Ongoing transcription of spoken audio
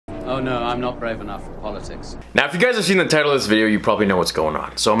Oh no, I'm not brave enough for politics. Now, if you guys have seen the title of this video, you probably know what's going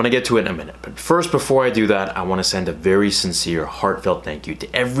on. So I'm gonna get to it in a minute. But first, before I do that, I wanna send a very sincere, heartfelt thank you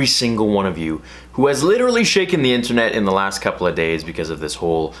to every single one of you who has literally shaken the internet in the last couple of days because of this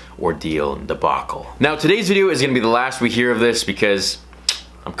whole ordeal and debacle. Now, today's video is gonna be the last we hear of this because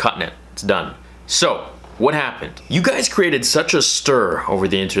I'm cutting it. It's done. So, what happened? You guys created such a stir over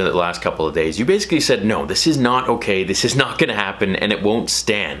the internet the last couple of days. You basically said, no, this is not okay, this is not gonna happen, and it won't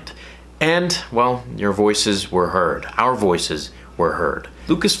stand. And, well, your voices were heard. Our voices were heard.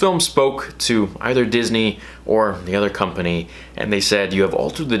 Lucasfilm spoke to either Disney or the other company, and they said, you have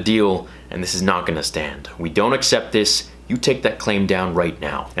altered the deal, and this is not gonna stand. We don't accept this. You take that claim down right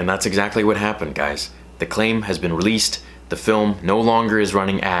now. And that's exactly what happened, guys. The claim has been released. The film no longer is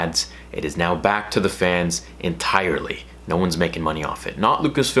running ads. It is now back to the fans entirely. No one's making money off it. Not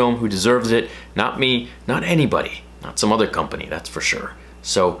Lucasfilm, who deserves it, not me, not anybody, not some other company, that's for sure.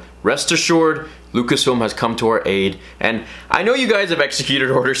 So rest assured, Lucasfilm has come to our aid, and I know you guys have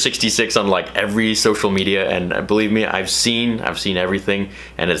executed Order 66 on like every social media, and believe me, I've seen everything,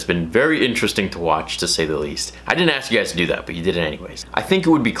 and it's been very interesting to watch, to say the least. I didn't ask you guys to do that, but you did it anyways. I think it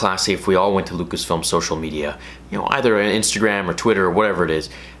would be classy if we all went to Lucasfilm social media, you know, either on Instagram or Twitter or whatever it is,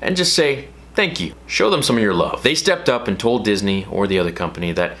 and just say thank you. Show them some of your love. They stepped up and told Disney or the other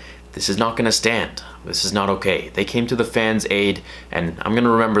company that this is not gonna stand. This is not okay. They came to the fans' aid, and I'm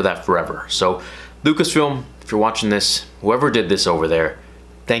gonna remember that forever. So, Lucasfilm, if you're watching this, whoever did this over there,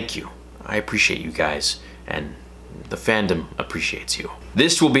 thank you. I appreciate you guys, and the fandom appreciates you.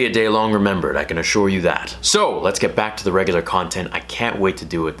 This will be a day long remembered, I can assure you that. So, let's get back to the regular content. I can't wait to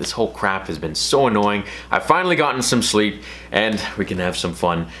do it. This whole crap has been so annoying. I've finally gotten some sleep, and we can have some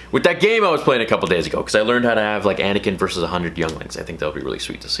fun with that game I was playing a couple days ago, because I learned how to have like Anakin versus 100 younglings. I think that'll be really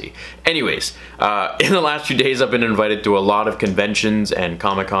sweet to see. Anyways, in the last few days I've been invited to a lot of conventions and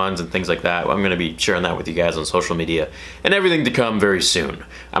Comic-Cons and things like that. I'm gonna be sharing that with you guys on social media, and everything to come very soon.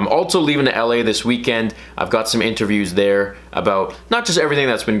 I'm also leaving to LA this weekend. I've got some interviews there about not just everything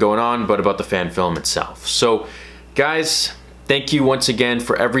that's been going on, but about the fan film itself. So, guys, thank you once again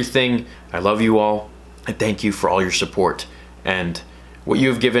for everything. I love you all, and thank you for all your support. And what you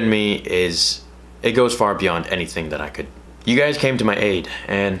have given me it goes far beyond anything that I could. You guys came to my aid,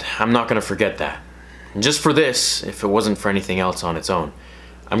 and I'm not gonna forget that. And just for this, if it wasn't for anything else on its own,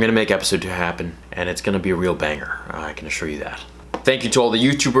 I'm gonna make episode 2 happen, and it's gonna be a real banger. I can assure you that. Thank you to all the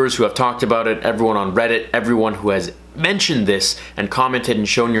YouTubers who have talked about it, everyone on Reddit, everyone who has mentioned this and commented and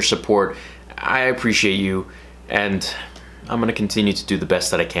shown your support. I appreciate you, and I'm gonna continue to do the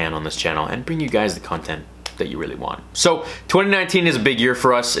best that I can on this channel and bring you guys the content that you really want. So 2019 is a big year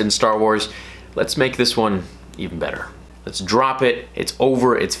for us in Star Wars. Let's make this one even better. Let's drop it. It's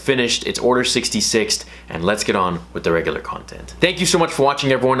over. It's finished. It's Order 66, and let's get on with the regular content. Thank you so much for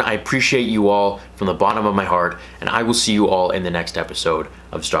watching, everyone. I appreciate you all from the bottom of my heart, and I will see you all in the next episode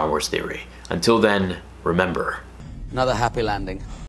of Star Wars Theory. Until then, remember. Another happy landing.